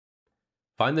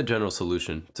Find the general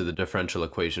solution to the differential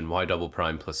equation y double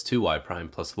prime plus 2y prime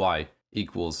plus y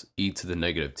equals e to the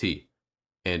negative t.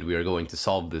 And we are going to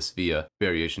solve this via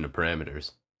variation of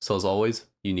parameters. So as always,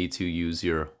 you need to use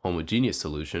your homogeneous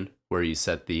solution where you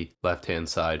set the left-hand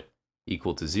side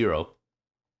equal to 0.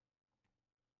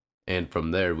 And from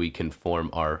there we can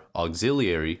form our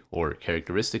auxiliary or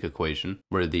characteristic equation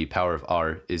where the power of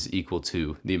r is equal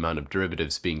to the amount of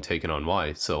derivatives being taken on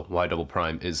y. So y double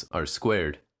prime is r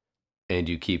squared. And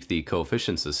you keep the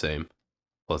coefficients the same,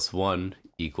 plus 1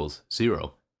 equals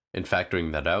 0. And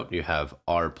factoring that out, you have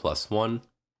r plus 1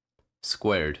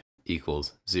 squared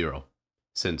equals 0.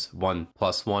 Since 1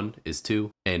 plus 1 is 2,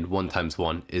 and 1 times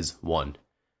 1 is 1.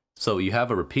 So you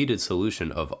have a repeated solution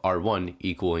of r1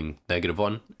 equaling negative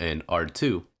 1, and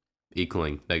r2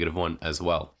 equaling negative 1 as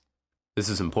well. This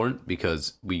is important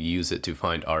because we use it to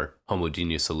find our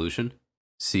homogeneous solution,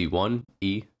 c1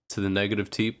 e to the negative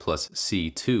t plus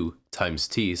c2 times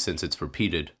t, since it's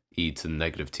repeated, e to the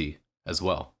negative t as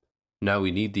well. Now we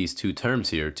need these two terms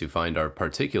here to find our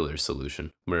particular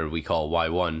solution, where we call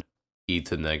y1 e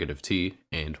to the negative t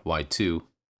and y2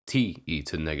 t e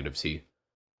to the negative t.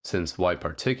 Since y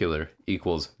particular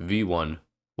equals v1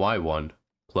 y1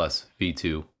 plus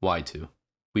v2 y2,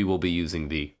 we will be using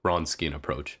the Wronskian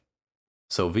approach.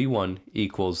 So v1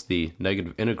 equals the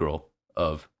negative integral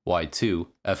of y2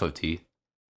 f of t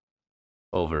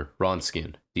over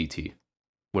Wronskian dt,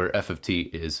 where f of t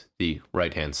is the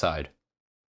right-hand side.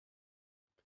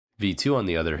 v2, on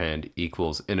the other hand,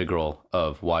 equals integral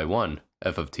of y1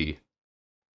 f of t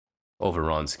over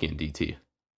Wronskian dt.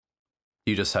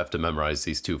 You just have to memorize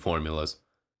these two formulas.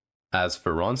 As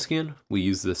for Wronskian, we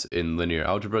use this in linear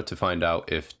algebra to find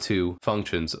out if two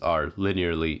functions are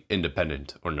linearly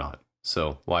independent or not.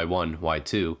 So y1,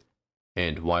 y2,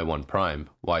 and y1 prime,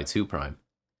 y2 prime.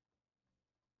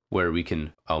 Where we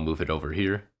can, I'll move it over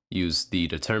here, use the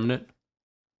determinant,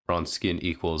 Wronskian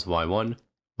equals y1,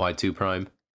 y2 prime,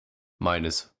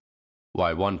 minus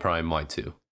y1 prime,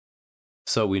 y2.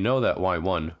 So we know that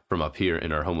y1 from up here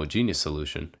in our homogeneous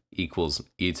solution equals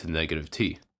e to the negative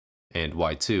t, and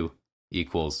y2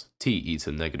 equals t e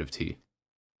to the negative t.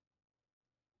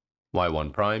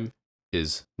 y1 prime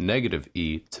is negative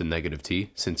e to negative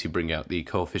t, since you bring out the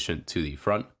coefficient to the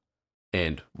front,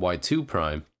 and y2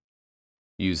 prime,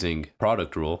 using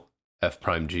product rule, f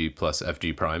prime g plus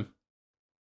fg prime,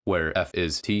 where f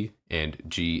is t and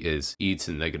g is e to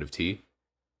the negative t.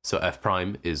 So f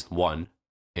prime is 1,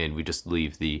 and we just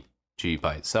leave the g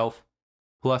by itself,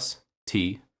 plus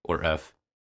t, or f,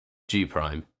 g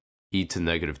prime, e to the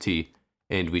negative t,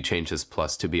 and we change this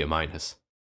plus to be a minus.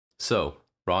 So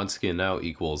Wronskian now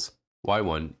equals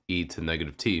y1 e to the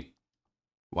negative t,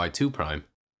 y2 prime,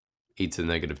 e to the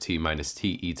negative t minus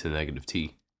t e to the negative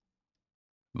t,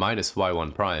 minus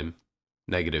y1 prime,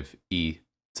 negative e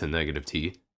to negative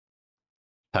t,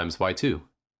 times y2,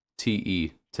 t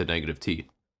e to negative t.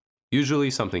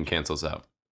 Usually something cancels out.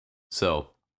 So,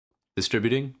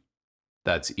 distributing,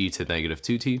 that's e to negative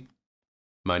 2t,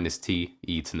 minus t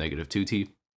e to negative 2t,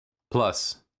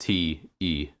 plus t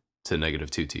e to negative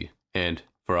 2t. And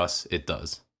for us, it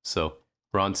does. So,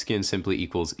 Wronskian simply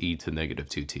equals e to negative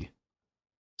 2t.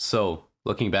 So,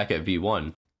 looking back at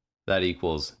v1, that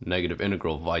equals negative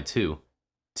integral of y2,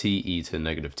 t e to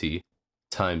negative t,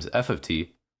 times f of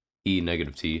t, e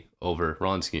negative t, over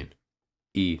Wronskian,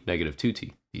 e negative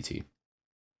 2t dt.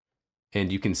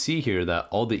 And you can see here that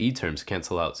all the e terms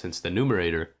cancel out, since the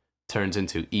numerator turns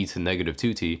into e to negative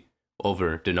 2t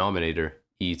over denominator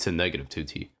e to negative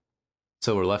 2t.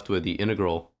 So we're left with the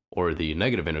integral, or the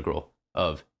negative integral,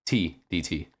 of t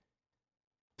dt.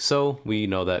 So we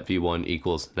know that v1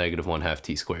 equals negative 1/2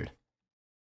 t squared.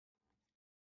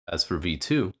 As for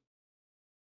v2,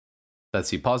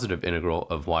 that's the positive integral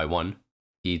of y1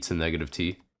 e to negative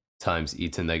t times e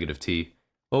to negative t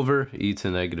over e to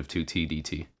negative 2t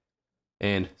dt.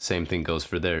 And same thing goes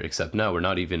for there, except now we're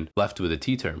not even left with a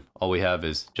t term. All we have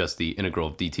is just the integral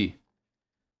of dt.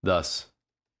 Thus,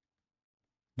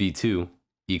 v2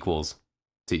 equals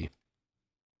t.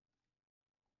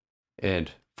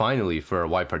 And finally, for our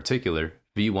y particular,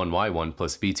 v1 y1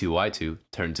 plus v2 y2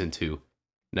 turns into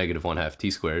negative 1/2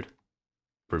 t squared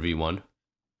for v1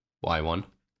 y1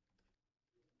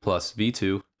 plus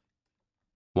v2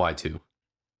 y2.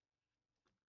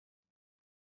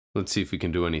 Let's see if we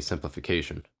can do any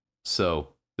simplification.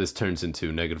 So this turns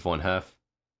into negative 1/2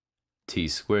 t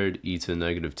squared e to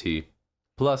negative t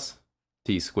plus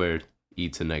t squared e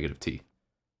to negative t.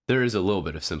 There is a little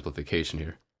bit of simplification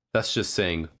here. That's just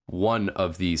saying one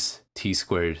of these t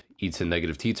squared e to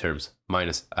negative t terms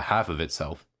minus a half of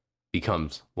itself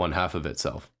becomes 1/2 of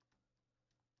itself.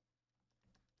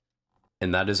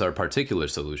 And that is our particular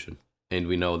solution. And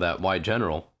we know that y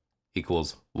general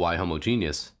equals y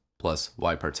homogeneous plus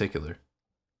y particular,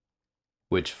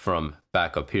 which from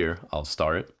back up here, I'll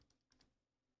star it.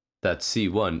 That's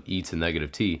C1 e to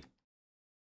negative t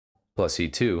plus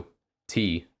E2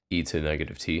 t e to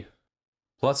negative t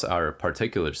plus our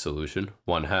particular solution,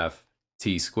 1/2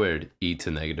 t squared e to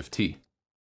negative t.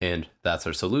 And that's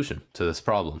our solution to this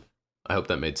problem. I hope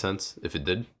that made sense. If it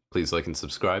did, please like and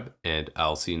subscribe, and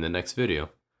I'll see you in the next video.